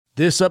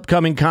This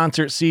upcoming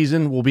concert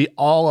season will be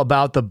all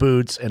about the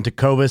boots, and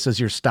Tecovas is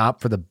your stop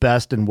for the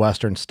best in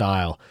Western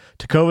style.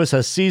 Tecovas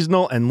has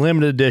seasonal and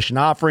limited edition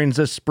offerings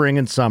this spring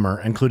and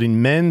summer,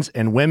 including men's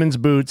and women's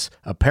boots,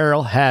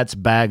 apparel, hats,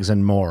 bags,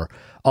 and more.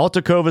 All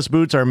Tecovas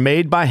boots are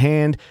made by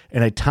hand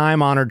in a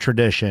time-honored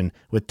tradition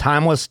with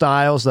timeless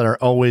styles that are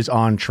always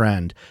on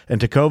trend. And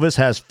Tecovas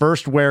has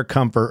first wear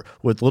comfort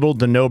with little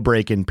to no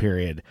break-in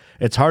period.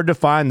 It's hard to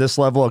find this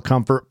level of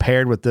comfort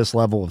paired with this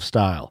level of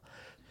style.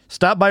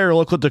 Stop by your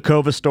local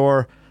Tecovas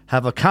store,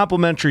 have a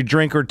complimentary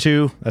drink or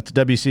two, that's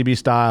WCB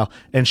style,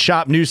 and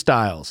shop new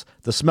styles.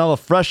 The smell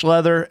of fresh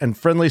leather and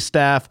friendly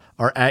staff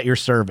are at your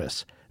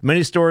service.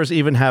 Many stores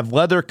even have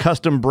leather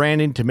custom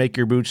branding to make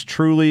your boots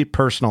truly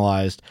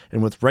personalized.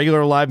 And with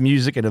regular live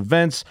music and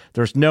events,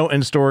 there's no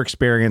in-store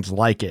experience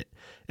like it.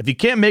 If you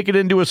can't make it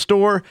into a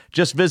store,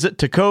 just visit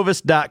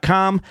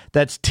tecovas.com.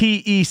 That's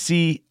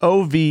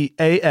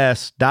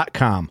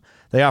TECOVAS.com.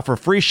 They offer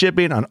free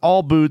shipping on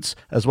all boots,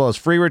 as well as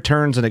free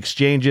returns and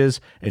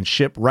exchanges, and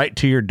ship right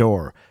to your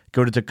door.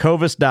 Go to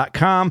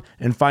tecovas.com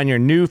and find your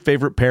new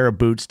favorite pair of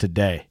boots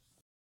today.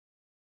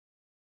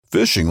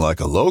 Fishing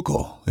like a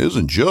local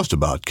isn't just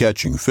about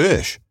catching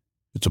fish.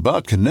 It's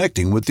about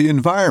connecting with the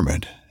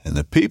environment and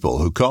the people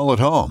who call it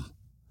home.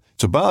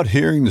 It's about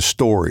hearing the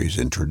stories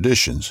and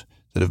traditions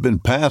that have been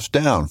passed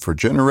down for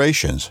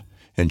generations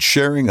and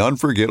sharing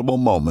unforgettable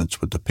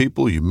moments with the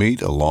people you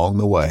meet along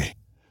the way.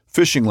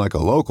 Fishing like a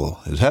local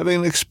is having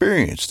an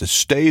experience that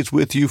stays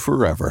with you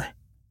forever.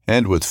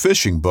 And with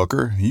Fishing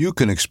Booker, you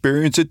can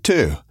experience it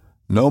too,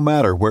 no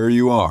matter where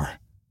you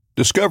are.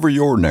 Discover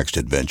your next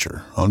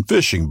adventure on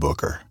Fishing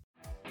Booker.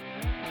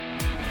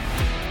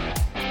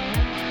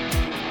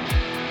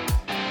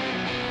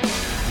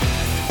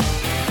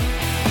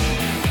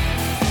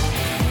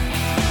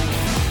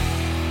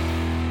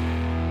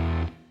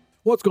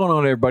 What's going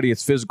on, everybody?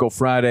 It's Physical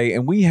Friday,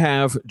 and we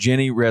have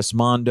Jenny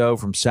Resmondo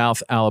from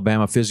South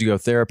Alabama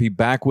Physiotherapy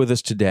back with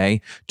us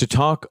today to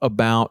talk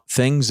about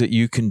things that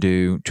you can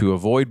do to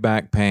avoid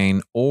back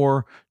pain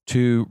or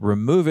to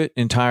remove it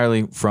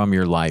entirely from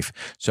your life.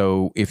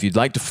 So if you'd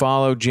like to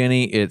follow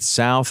Jenny, it's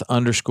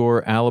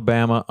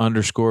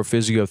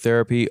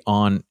South_Alabama_physiotherapy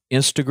on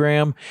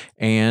Instagram.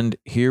 And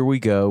here we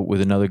go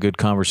with another good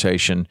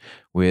conversation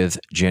with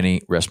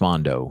Jenny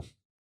Resmondo.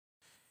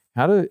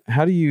 How do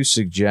you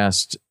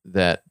suggest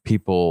that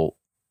people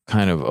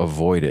kind of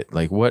avoid it?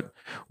 Like what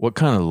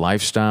kind of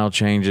lifestyle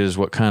changes,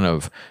 what kind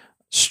of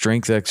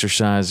strength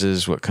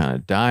exercises, what kind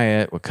of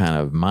diet, what kind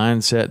of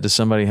mindset does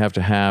somebody have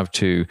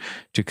to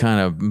kind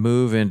of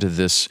move into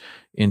this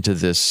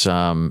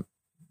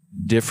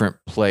different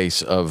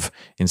place of,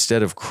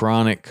 instead of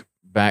chronic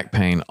back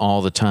pain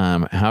all the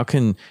time, how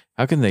can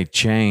they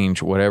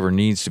change whatever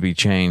needs to be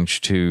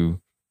changed to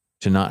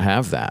not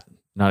have that,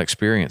 not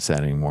experience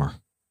that anymore?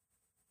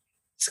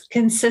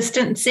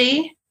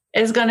 Consistency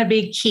is going to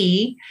be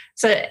key.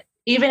 So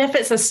even if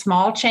it's a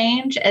small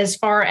change, as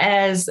far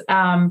as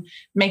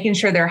making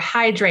sure they're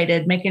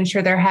hydrated, making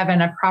sure they're having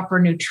a proper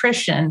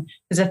nutrition,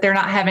 because if they're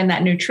not having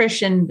that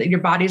nutrition, your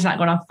body's not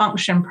going to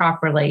function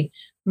properly.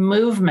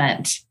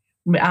 Movement,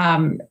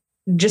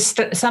 just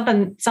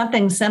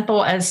something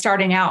simple as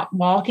starting out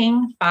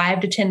walking 5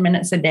 to 10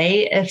 minutes a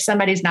day. If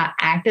somebody's not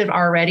active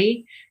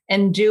already,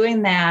 and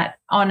doing that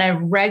on a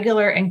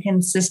regular and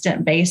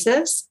consistent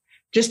basis,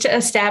 just to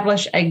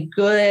establish a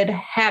good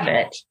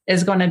habit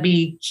is going to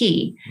be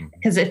key.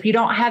 Because if you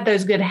don't have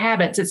those good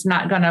habits, it's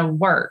not going to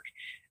work.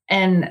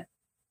 And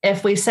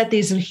if we set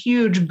these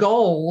huge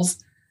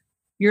goals,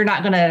 you're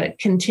not going to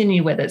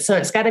continue with it. So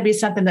it's got to be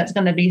something that's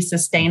going to be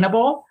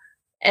sustainable.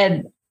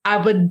 And I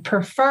would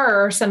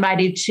prefer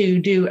somebody to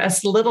do a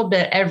little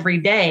bit every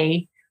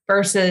day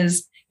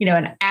versus,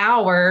 an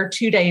hour,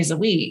 2 days a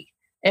week.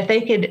 If they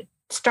could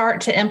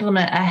start to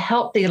implement a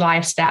healthy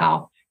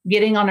lifestyle,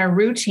 getting on a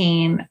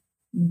routine,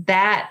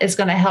 that is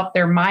going to help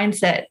their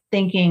mindset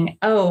thinking,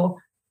 oh,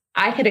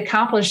 I could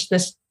accomplish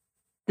this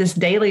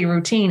daily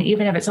routine,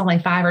 even if it's only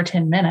 5 or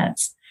 10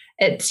 minutes.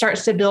 It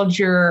starts to build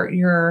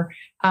your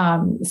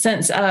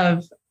sense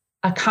of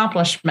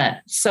accomplishment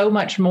so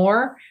much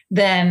more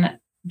than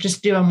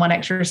just doing one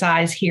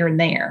exercise here and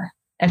there,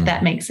 if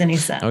that makes any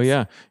sense. Oh,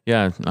 yeah.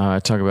 Yeah. I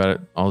talk about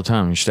it all the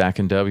time. You're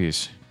stacking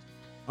W's.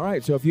 All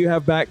right, so if you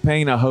have back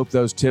pain, I hope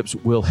those tips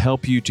will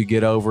help you to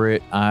get over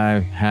it. I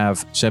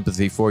have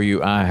sympathy for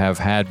you. I have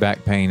had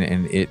back pain,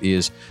 and it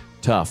is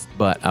tough,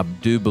 but I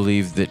do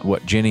believe that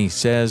what Jenny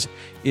says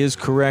is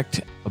correct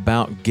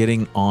about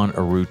getting on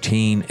a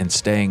routine and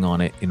staying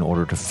on it in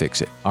order to fix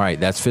it. All right,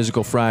 that's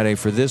Physical Friday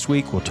for this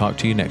week. We'll talk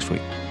to you next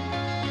week.